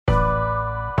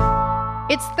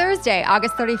It's Thursday,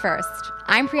 August 31st.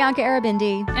 I'm Priyanka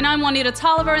Arabindi. And I'm Juanita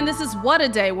Tolliver, and this is What a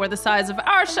Day, where the size of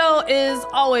our show is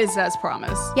always as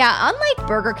promised. Yeah, unlike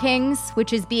Burger King's,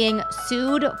 which is being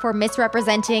sued for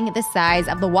misrepresenting the size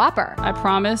of the Whopper. I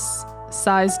promise,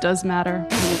 size does matter.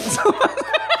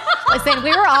 Listen,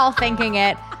 we were all thinking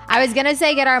it. I was going to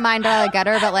say get our mind out of the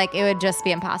gutter, but it would just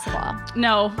be impossible.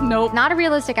 Nope. Not a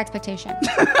realistic expectation.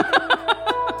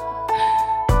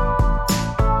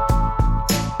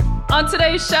 On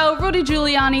today's show, Rudy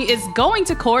Giuliani is going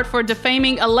to court for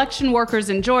defaming election workers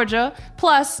in Georgia.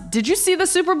 Plus, did you see the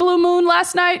super blue moon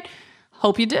last night?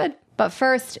 Hope you did. But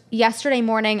first, yesterday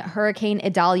morning, Hurricane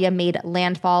Idalia made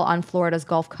landfall on Florida's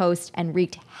Gulf Coast and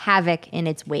wreaked havoc in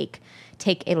its wake.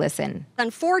 Take a listen.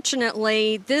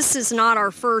 Unfortunately, this is not our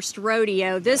first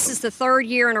rodeo. This is the third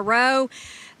year in a row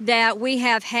that we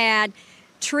have had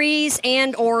trees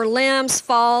and or limbs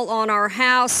fall on our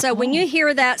house. So when you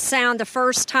hear that sound the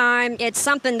first time, it's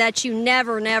something that you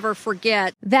never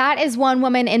forget. That is one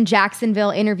woman in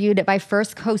Jacksonville interviewed by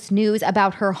First Coast News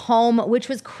about her home, which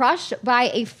was crushed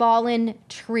by a fallen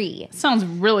tree. Sounds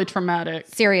really traumatic.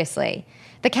 Seriously.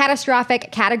 The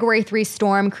catastrophic Category 3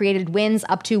 storm created winds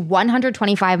up to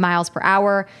 125 miles per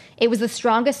hour. It was the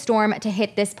strongest storm to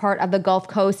hit this part of the Gulf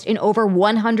Coast in over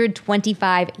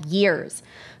 125 years.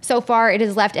 So far, it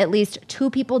has left at least 2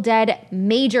 people dead,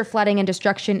 major flooding and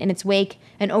destruction in its wake,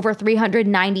 and over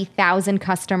 390,000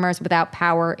 customers without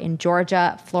power in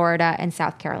Georgia, Florida, and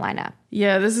South Carolina.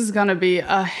 Yeah, this is going to be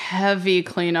a heavy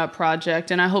cleanup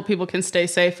project, and I hope people can stay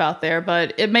safe out there.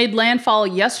 But it made landfall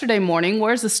yesterday morning.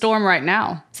 Where's the storm right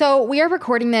now? So we are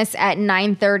recording this at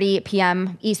 9:30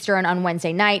 p.m. Eastern on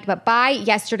Wednesday night. But by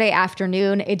yesterday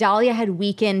afternoon, Idalia had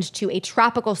weakened to a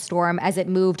tropical storm as it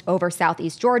moved over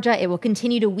southeast Georgia. It will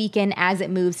continue to weaken as it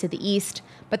moves to the east.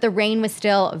 But the rain was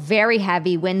still very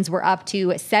heavy. Winds were up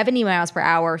to 70 miles per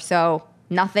hour, so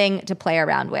nothing to play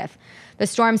around with. The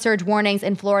storm surge warnings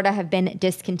in Florida have been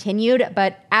discontinued,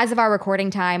 but as of our recording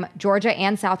time, Georgia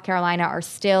and South Carolina are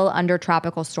still under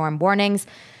tropical storm warnings.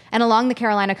 And along the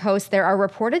Carolina coast, there are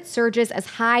reported surges as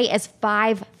high as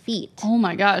 5 feet. Oh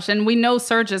my gosh. And we know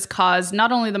surges cause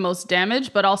not only the most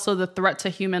damage, but also the threat to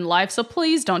human life. So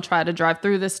please don't try to drive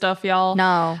through this stuff, y'all.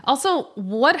 No. Also,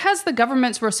 what has the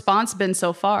government's response been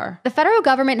so far? The federal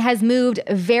government has moved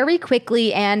very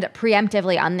quickly and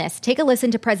preemptively on this. Take a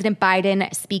listen to President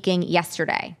Biden speaking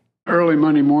yesterday. Early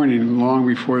Monday morning, long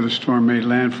before the storm made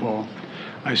landfall,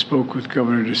 I spoke with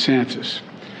Governor DeSantis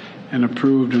and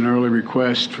approved an early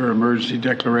request for emergency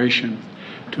declaration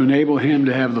to enable him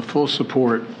to have the full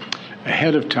support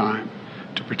ahead of time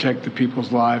to protect the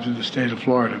people's lives in the state of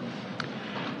Florida.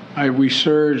 We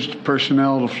surged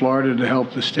personnel to Florida to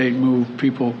help the state move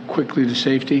people quickly to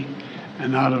safety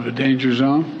and out of a danger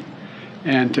zone,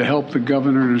 and to help the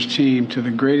governor and his team to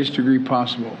the greatest degree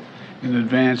possible in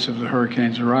advance of the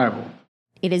hurricane's arrival.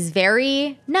 It is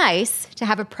very nice to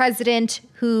have a president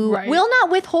who Right. will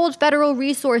not withhold federal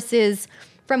resources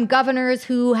from governors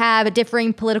who have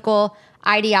differing political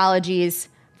ideologies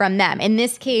from them. In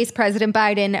this case, President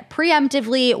Biden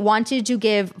preemptively wanted to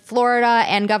give Florida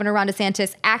and Governor Ron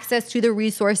DeSantis access to the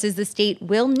resources the state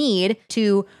will need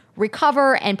to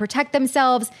recover and protect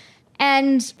themselves.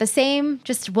 And the same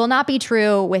just will not be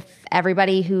true with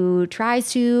everybody who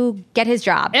tries to get his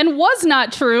job. And was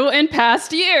not true in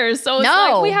past years. So it's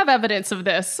No. like we have evidence of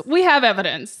this. We have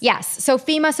evidence. Yes. So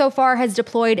FEMA so far has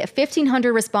deployed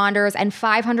 1,500 responders and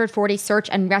 540 search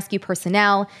and rescue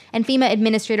personnel. And FEMA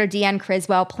Administrator Deanne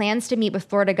Criswell plans to meet with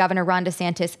Florida Governor Ron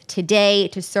DeSantis today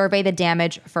to survey the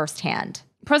damage firsthand.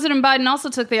 President Biden also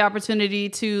took the opportunity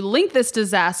to link this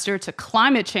disaster to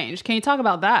climate change. Can you talk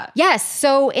about that? Yes.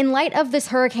 So in light of this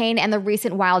hurricane and the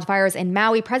recent wildfires in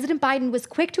Maui, President Biden was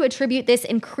quick to attribute this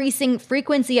increasing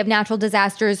frequency of natural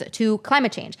disasters to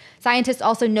climate change. Scientists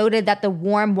also noted that the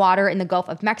warm water in the Gulf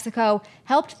of Mexico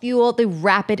helped fuel the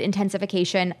rapid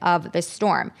intensification of this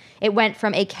storm. It went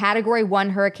from a Category 1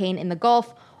 hurricane in the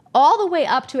Gulf all the way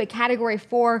up to a Category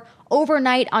 4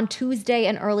 overnight on Tuesday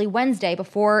and early Wednesday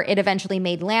before it eventually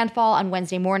made landfall on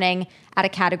Wednesday morning at a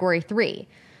Category 3.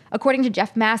 According to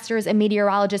Jeff Masters, a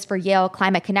meteorologist for Yale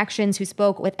Climate Connections who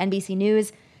spoke with NBC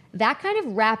News, that kind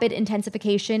of rapid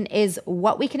intensification is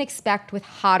what we can expect with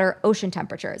hotter ocean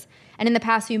temperatures. And in the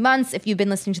past few months, if you've been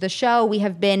listening to the show, we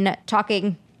have been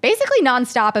talking basically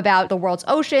nonstop about the world's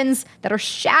oceans that are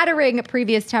shattering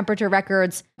previous temperature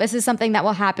records. This is something that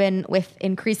will happen with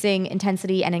increasing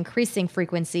intensity and increasing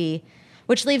frequency,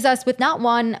 which leaves us with not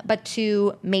one, but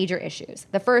two major issues.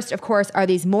 The first, of course, are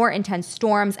these more intense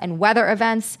storms and weather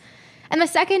events. And the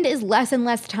second is less and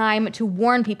less time to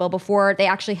warn people before they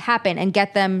actually happen and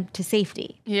get them to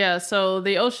safety. Yeah, so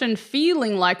the ocean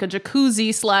feeling like a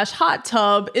jacuzzi/hot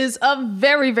tub is a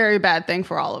very, very bad thing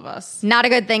for all of us. Not a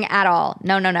good thing at all.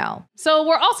 No, no, no. So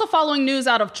we're also following news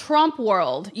out of Trump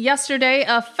world. Yesterday,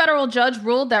 a federal judge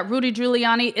ruled that Rudy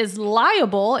Giuliani is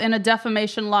liable in a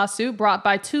defamation lawsuit brought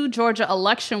by 2 Georgia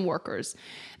election workers.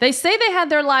 They say they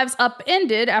had their lives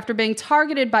upended after being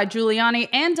targeted by Giuliani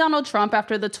and Donald Trump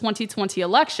after the 2020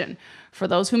 election. For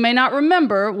those who may not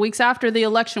remember, weeks after the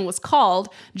election was called,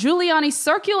 Giuliani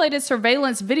circulated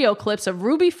surveillance video clips of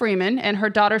Ruby Freeman and her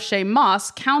daughter Shay Moss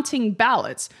counting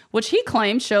ballots, which he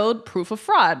claimed showed proof of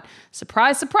fraud.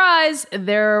 Surprise, surprise,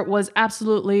 there was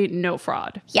absolutely no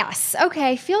fraud. Yes,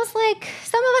 okay, feels like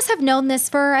some of us have known this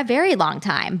for a very long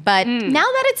time, but now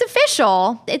that it's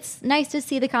official, it's nice to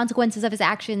see the consequences of his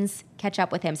actions catch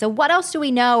up with him. So what else do we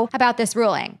know about this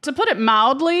ruling? To put it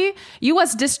mildly,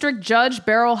 U.S. District Judge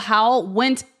Beryl Howell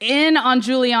went in on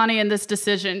Giuliani in this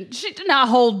decision. She did not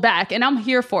hold back, and I'm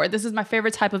here for it. This is my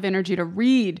favorite type of energy to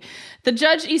read. The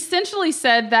judge essentially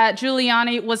said that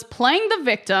Giuliani was playing the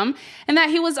victim and that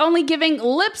he was only giving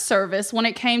lip service when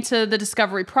it came to the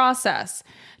discovery process.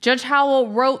 Judge Howell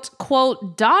wrote,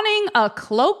 quote, "Donning a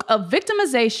cloak of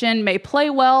victimization may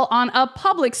play well on a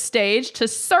public stage to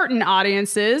certain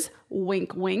audiences,"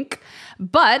 wink, wink.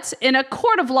 But in a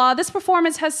court of law, this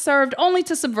performance has served only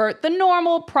to subvert the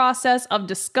normal process of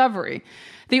discovery.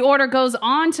 The order goes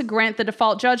on to grant the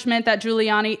default judgment that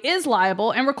Giuliani is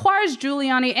liable and requires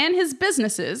Giuliani and his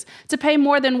businesses to pay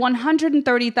more than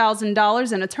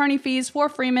 $130,000 in attorney fees for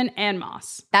Freeman and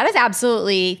Moss. That is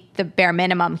absolutely the bare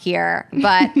minimum here.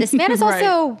 But this man is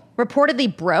also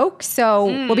reportedly broke, so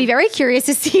we'll be very curious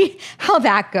to see how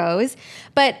that goes.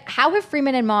 But how have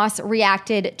Freeman and Moss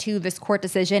reacted to this court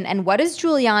decision, and what has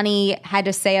Giuliani had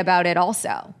to say about it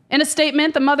also? In a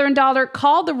statement, the mother and daughter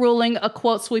called the ruling a,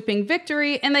 quote, sweeping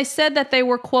victory, and they said that they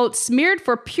were, quote, smeared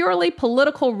for purely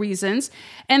political reasons,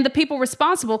 and the people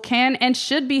responsible can and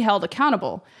should be held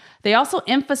accountable. They also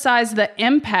emphasized the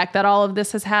impact that all of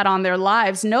this has had on their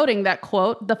lives, noting that,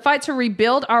 quote, "The fight to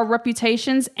rebuild our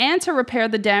reputations and to repair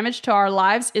the damage to our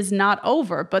lives is not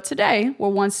over, but today we're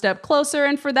one step closer,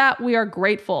 and for that we are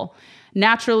grateful."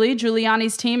 Naturally,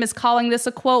 Giuliani's team is calling this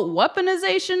a, quote,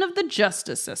 weaponization of the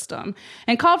justice system,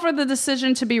 and called for the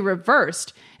decision to be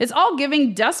reversed. It's all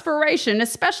giving desperation,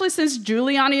 especially since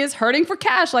Giuliani is hurting for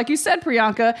cash, like you said,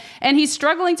 Priyanka, and he's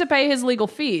struggling to pay his legal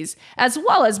fees, as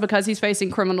well as because he's facing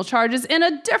criminal charges in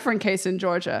a different case in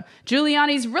Georgia.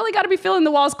 Giuliani's really got to be feeling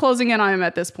the walls closing in on him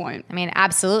at this point. I mean,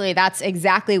 absolutely. That's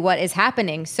exactly what is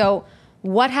happening. So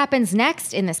what happens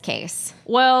next in this case?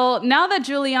 Well, now that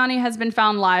Giuliani has been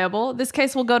found liable, this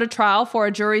case will go to trial for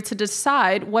a jury to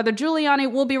decide whether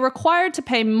Giuliani will be required to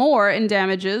pay more in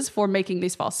damages for making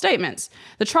these false statements.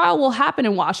 The trial will happen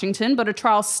in Washington, but a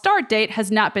trial start date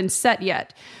has not been set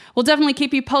yet. We'll definitely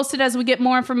keep you posted as we get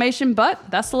more information, but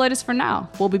that's the latest for now.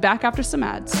 We'll be back after some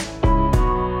ads.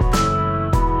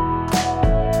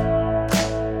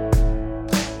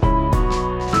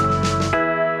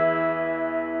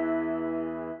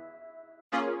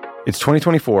 It's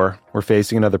 2024. We're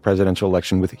facing another presidential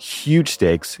election with huge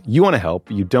stakes. You want to help.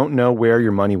 You don't know where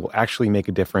your money will actually make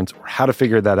a difference or how to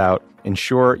figure that out. And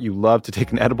sure, you love to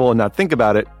take an edible and not think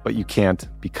about it, but you can't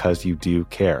because you do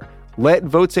care. Let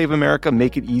Vote Save America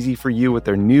make it easy for you with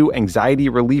their new anxiety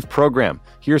relief program.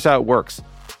 Here's how it works.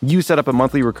 You set up a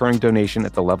monthly recurring donation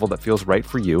at the level that feels right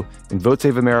for you, and Vote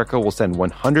Save America will send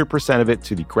 100% of it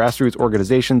to the grassroots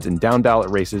organizations and down-ballot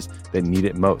races that need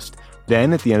it most.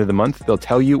 Then, at the end of the month, they'll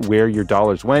tell you where your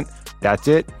dollars went. That's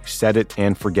it. You set it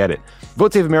and forget it.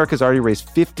 Vote Save America has already raised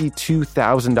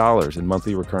 $52,000 in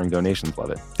monthly recurring donations.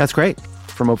 Love it. That's great.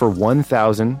 From over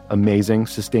 1,000 amazing,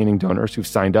 sustaining donors who've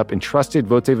signed up and trusted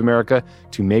Vote Save America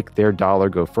to make their dollar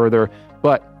go further.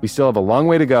 But we still have a long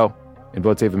way to go, and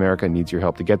Vote Save America needs your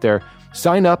help to get there.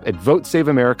 Sign up at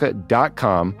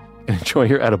votesaveamerica.com and enjoy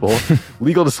your edible.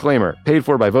 Legal disclaimer, paid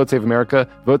for by Vote Save America,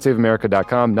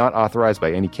 votesaveamerica.com, not authorized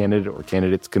by any candidate or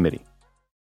candidates committee.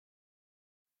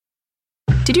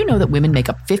 Did you know that women make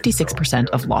up 56%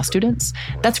 of law students?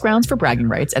 That's grounds for bragging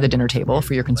rights at the dinner table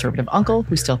for your conservative uncle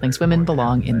who still thinks women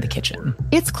belong in the kitchen.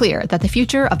 It's clear that the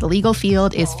future of the legal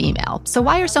field is female. So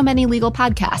why are so many legal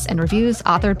podcasts and reviews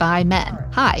authored by men?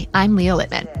 Hi, I'm Leah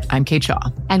Littman. I'm Kate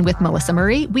Shaw. And with Melissa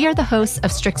Murray, we are the hosts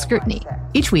of Strict Scrutiny.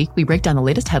 Each week, we break down the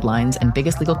latest headlines and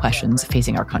biggest legal questions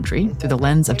facing our country through the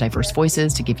lens of diverse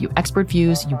voices to give you expert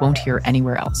views you won't hear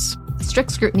anywhere else.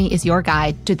 Strict Scrutiny is your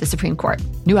guide to the Supreme Court.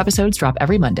 New episodes drop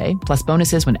every Monday, plus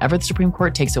bonuses whenever the Supreme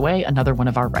Court takes away another one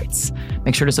of our rights.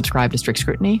 Make sure to subscribe to Strict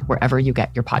Scrutiny wherever you get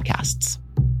your podcasts.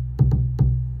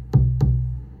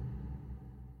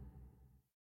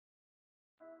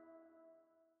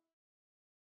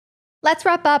 Let's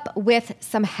wrap up with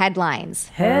some headlines.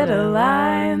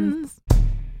 Headlines.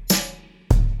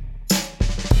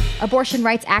 Abortion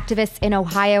rights activists in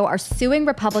Ohio are suing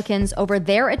Republicans over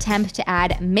their attempt to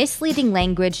add misleading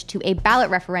language to a ballot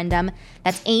referendum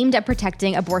that's aimed at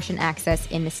protecting abortion access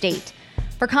in the state.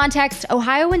 For context,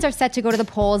 Ohioans are set to go to the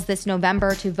polls this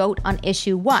November to vote on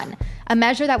Issue 1, a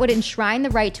measure that would enshrine the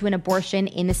right to an abortion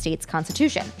in the state's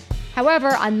constitution. However,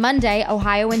 on Monday,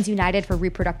 Ohioans United for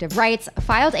Reproductive Rights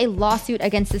filed a lawsuit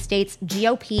against the state's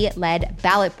GOP-led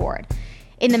ballot board.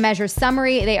 In the measure's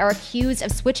summary, they are accused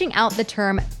of switching out the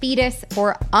term fetus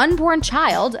for unborn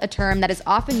child, a term that is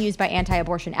often used by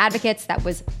anti-abortion advocates that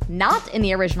was not in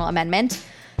the original amendment.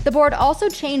 The board also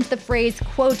changed the phrase,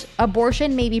 quote,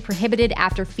 abortion may be prohibited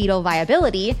after fetal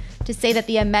viability to say that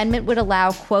the amendment would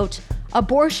allow, quote,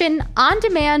 abortion on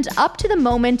demand up to the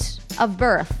moment of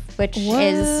birth, which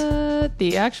is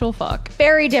the actual fuck.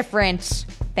 Very different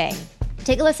thing.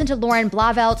 Take a listen to Lauren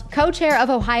Blavelt, co-chair of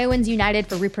Ohioans United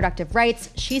for Reproductive Rights.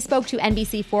 She spoke to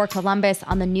NBC4 Columbus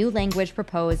on the new language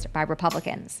proposed by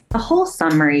Republicans. The whole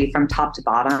summary from top to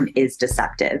bottom is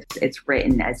deceptive. It's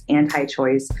written as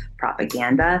anti-choice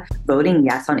propaganda. Voting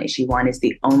yes on issue 1 is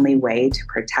the only way to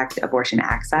protect abortion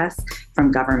access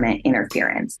from government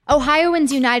interference.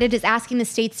 Ohioans United is asking the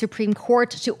state Supreme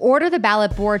Court to order the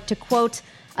ballot board to, quote,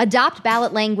 adopt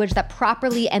ballot language that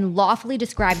properly and lawfully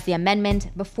describes the amendment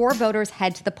before voters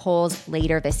head to the polls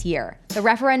later this year. The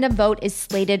referendum vote is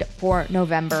slated for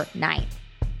November 9th.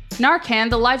 Narcan,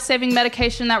 the life-saving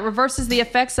medication that reverses the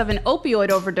effects of an opioid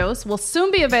overdose, will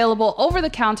soon be available over the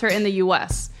counter in the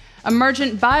U.S.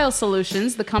 Emergent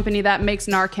Biosolutions, the company that makes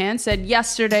Narcan, said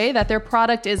yesterday that their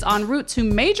product is en route to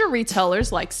major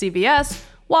retailers like CVS,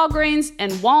 Walgreens,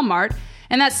 and Walmart,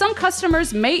 and that some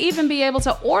customers may even be able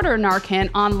to order Narcan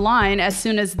online as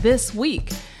soon as this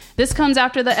week. This comes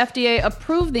after the FDA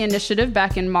approved the initiative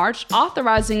back in March,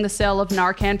 authorizing the sale of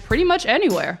Narcan pretty much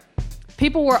anywhere.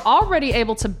 People were already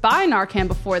able to buy Narcan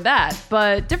before that,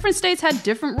 but different states had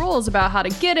different rules about how to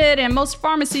get it, and most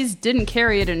pharmacies didn't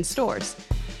carry it in stores.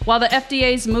 While the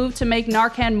FDA's move to make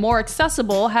Narcan more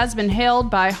accessible has been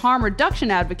hailed by harm reduction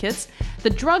advocates, the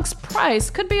drug's price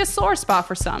could be a sore spot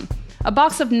for some. A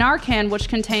box of Narcan, which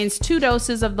contains 2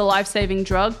 doses of the life-saving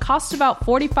drug, costs about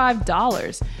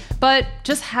 $45. But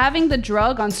just having the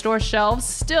drug on store shelves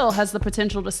still has the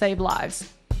potential to save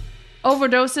lives.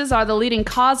 Overdoses are the leading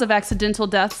cause of accidental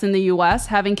deaths in the U.S.,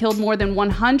 having killed more than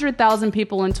 100,000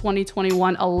 people in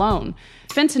 2021 alone.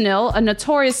 Fentanyl, a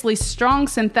notoriously strong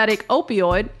synthetic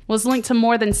opioid, was linked to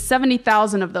more than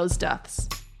 70,000 of those deaths.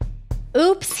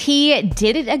 Oops, he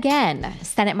did it again.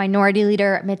 Senate Minority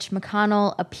Leader Mitch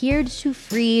McConnell appeared to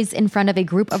freeze in front of a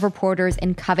group of reporters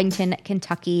in Covington,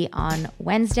 Kentucky on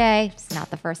Wednesday. It's not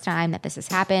the first time that this has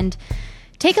happened.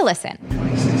 Take a listen.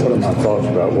 What are my thoughts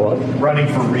about what?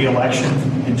 Running for re-election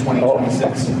in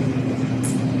 2026.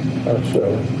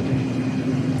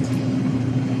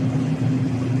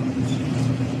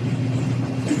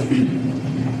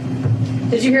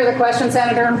 Did you hear the question,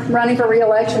 Senator? Running for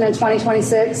re-election in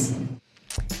 2026?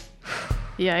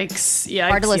 Yikes.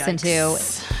 Hard to listen to.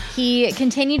 He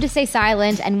continued to stay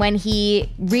silent, and when he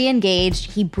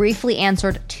re-engaged, he briefly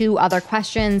answered 2 other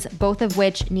questions, both of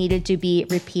which needed to be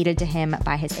repeated to him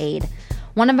by his aide.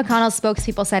 One of McConnell's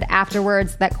spokespeople said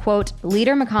afterwards that, quote,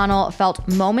 Leader McConnell felt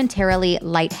momentarily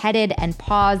lightheaded and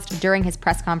paused during his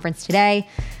press conference today.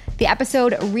 The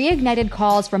episode reignited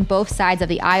calls from both sides of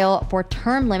the aisle for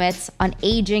term limits on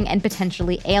aging and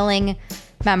potentially ailing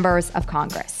members of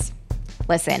Congress.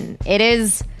 Listen, it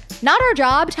is not our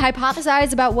job to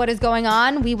hypothesize about what is going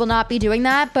on. We will not be doing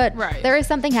that, but There is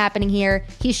something happening here.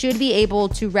 He should be able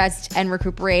to rest and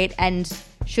recuperate, and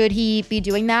should he be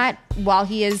doing that while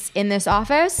he is in this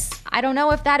office? I don't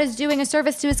know if that is doing a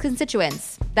service to his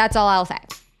constituents. That's all I'll say.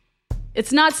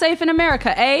 It's not safe in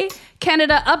America, eh?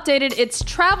 Canada updated its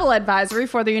travel advisory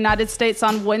for the United States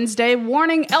on Wednesday,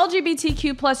 warning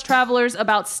LGBTQ plus travelers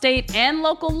about state and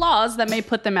local laws that may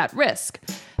put them at risk.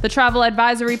 The travel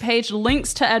advisory page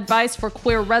links to advice for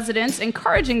queer residents,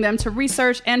 encouraging them to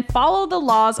research and follow the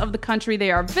laws of the country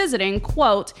they are visiting,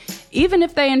 quote, even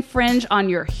if they infringe on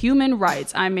your human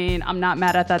rights. I mean, I'm not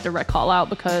mad at that direct call out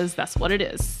because that's what it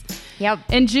is. Yep.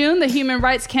 In June, the Human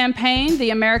Rights Campaign,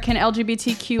 the American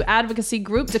LGBTQ advocacy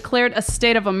group, declared a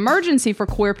state of emergency for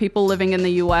queer people living in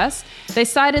the U.S. They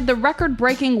cited the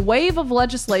record-breaking wave of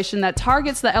legislation that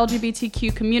targets the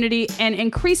LGBTQ community and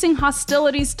increasing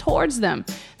hostilities towards them.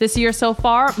 This year so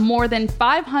far, more than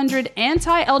 500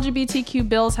 anti-LGBTQ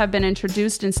bills have been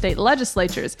introduced in state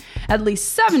legislatures. At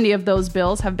least 70 of those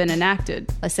bills have been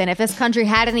enacted. Listen, if this country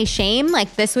had any shame,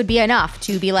 this would be enough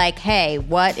to be like, hey,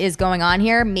 what is going on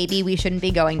here? Maybe we we shouldn't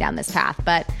be going down this path.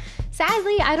 But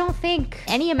sadly, I don't think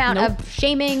any amount of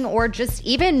shaming or just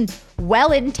even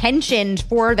well-intentioned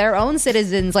for their own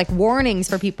citizens, like warnings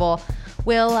for people,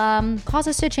 will cause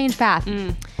us to change path.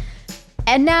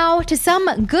 And now to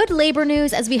some good labor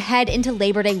news as we head into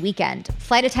Labor Day weekend.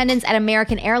 Flight attendants at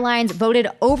American Airlines voted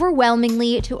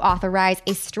overwhelmingly to authorize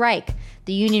a strike.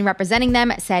 The union representing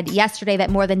them said yesterday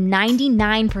that more than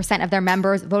 99% of their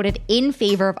members voted in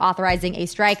favor of authorizing a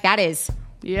strike. That is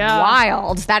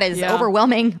wild. That is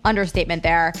overwhelming understatement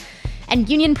there. And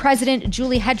union president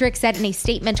Julie Hedrick said in a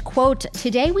statement, quote,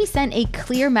 "Today we sent a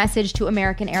clear message to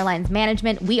American Airlines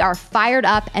management. We are fired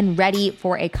up and ready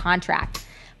for a contract.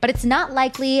 But it's not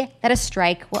likely that a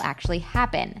strike will actually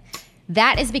happen.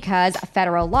 That is because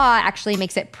federal law actually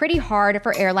makes it pretty hard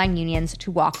for airline unions to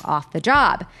walk off the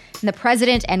job. And the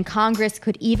president and Congress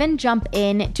could even jump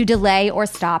in to delay or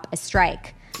stop a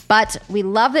strike. But we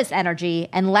love this energy,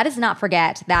 and let us not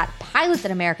forget that pilots at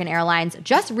American Airlines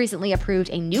just recently approved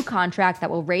a new contract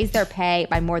that will raise their pay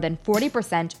by more than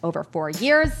 40% over 4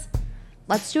 years.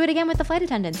 Let's do it again with the flight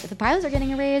attendants. If the pilots are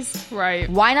getting a raise,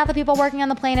 why not the people working on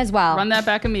the plane as well? Run that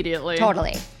back immediately.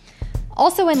 Totally.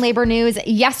 Also in labor news,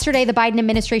 yesterday the Biden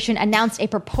administration announced a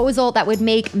proposal that would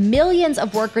make millions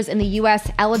of workers in the U.S.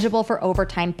 eligible for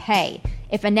overtime pay.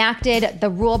 If enacted, the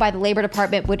rule by the Labor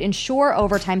Department would ensure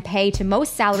overtime pay to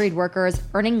most salaried workers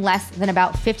earning less than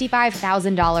about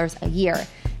 $55,000 a year.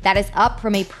 That is up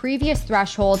from a previous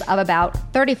threshold of about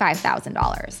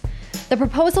 $35,000. The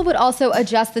proposal would also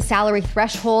adjust the salary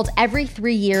threshold every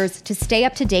 3 years to stay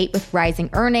up to date with rising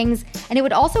earnings, and it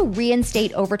would also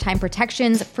reinstate overtime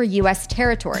protections for U.S.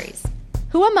 territories.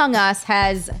 Who among us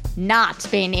has not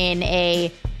been in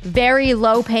a very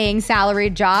low-paying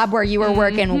salaried job where you were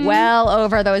working well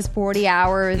over those 40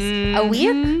 hours a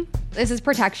week? This is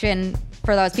protection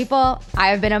for those people. I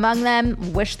have been among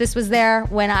them. Wish this was there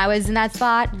when I was in that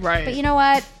spot. Right. But you know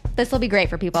what? This will be great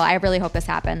for people. I really hope this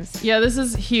happens. Yeah, this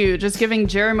is huge. It's giving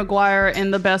Jerry Maguire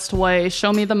in the best way.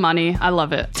 Show me the money. I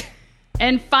love it.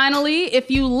 And finally, if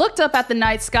you looked up at the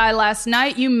night sky last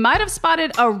night, you might have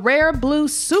spotted a rare blue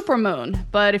supermoon.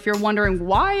 But if you're wondering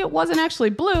why it wasn't actually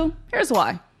blue, here's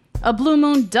why. A blue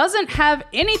moon doesn't have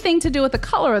anything to do with the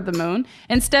color of the moon.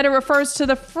 Instead, it refers to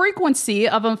the frequency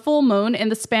of a full moon in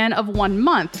the span of 1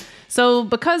 month. So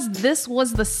because this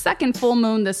was the second full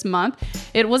moon this month,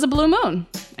 it was a blue moon.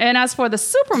 And as for the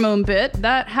supermoon bit,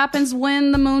 that happens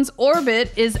when the moon's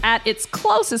orbit is at its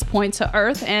closest point to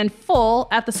Earth and full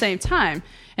at the same time.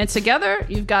 And together,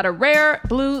 you've got a rare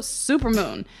blue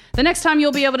supermoon. The next time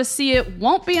you'll be able to see it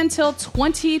won't be until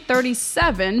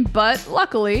 2037, but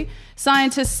luckily,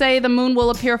 scientists say the moon will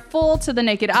appear full to the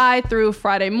naked eye through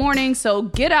Friday morning, so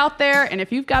get out there, and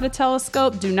if you've got a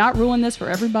telescope, do not ruin this for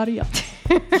everybody else.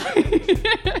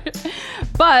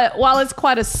 But while it's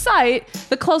quite a sight,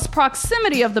 the close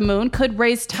proximity of the moon could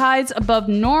raise tides above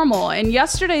normal, and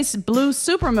yesterday's blue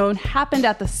supermoon happened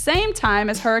at the same time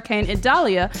as Hurricane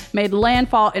Idalia made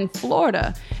landfall in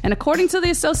Florida. And according to the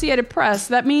Associated Press,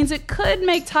 that means it could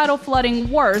make tidal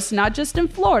flooding worse, not just in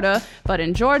Florida, but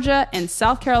in Georgia and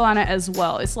South Carolina as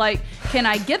well. It's like, can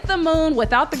I get the moon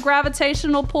without the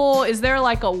gravitational pull? Is there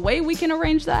like a way we can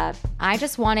arrange that? I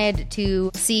just wanted to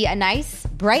see a nice,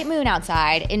 bright moon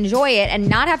outside, enjoy it,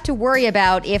 and not have to worry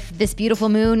about if this beautiful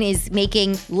moon is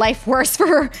making life worse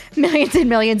for millions and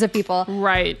millions of people.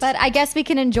 Right. But I guess we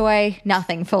can enjoy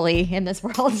nothing fully in this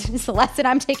world. It's the lesson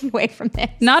I'm taking away from this.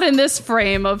 Not in this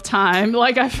frame of time.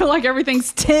 Like, I feel like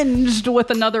everything's tinged with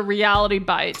another reality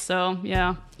bite. So,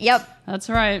 yeah. Yep. That's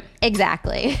right.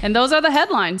 Exactly. And those are the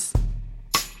headlines.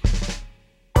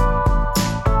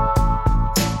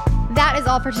 That is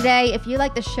all for today. If you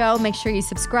like the show, make sure you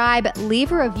subscribe,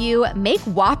 leave a review, make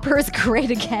Whoppers great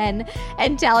again,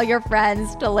 and tell your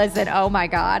friends to listen. Oh my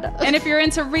God. And if you're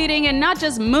into reading and not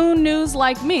just moon news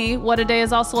like me, What a Day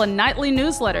is also a nightly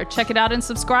newsletter. Check it out and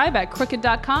subscribe at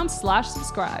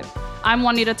crooked.com/subscribe. I'm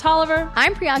Juanita Tolliver.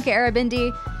 I'm Priyanka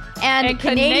Arabindi. And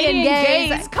Canadian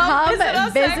gays, come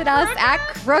visit us at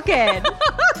Crooked.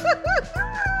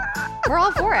 We're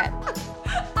all for it.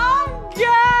 I'm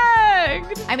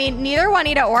gagged. I mean, neither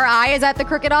Juanita or I is at the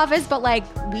Crooked office, but like,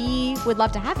 we would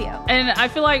love to have you. And I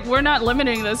feel like we're not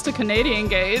limiting this to Canadian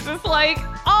gays. It's like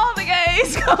all the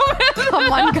gays come in. Come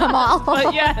one, come all.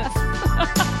 But yes.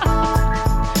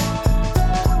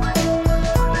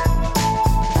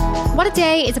 What a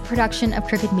Day is a production of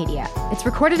Crooked Media. It's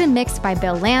recorded and mixed by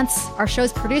Bill Lance. Our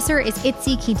show's producer is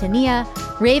Itzi Quintanilla.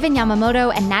 Raven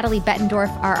Yamamoto and Natalie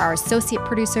Bettendorf are our associate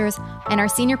producers, and our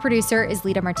senior producer is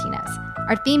Lita Martinez.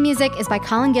 Our theme music is by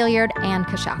Colin Gilliard and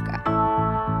Kashaka.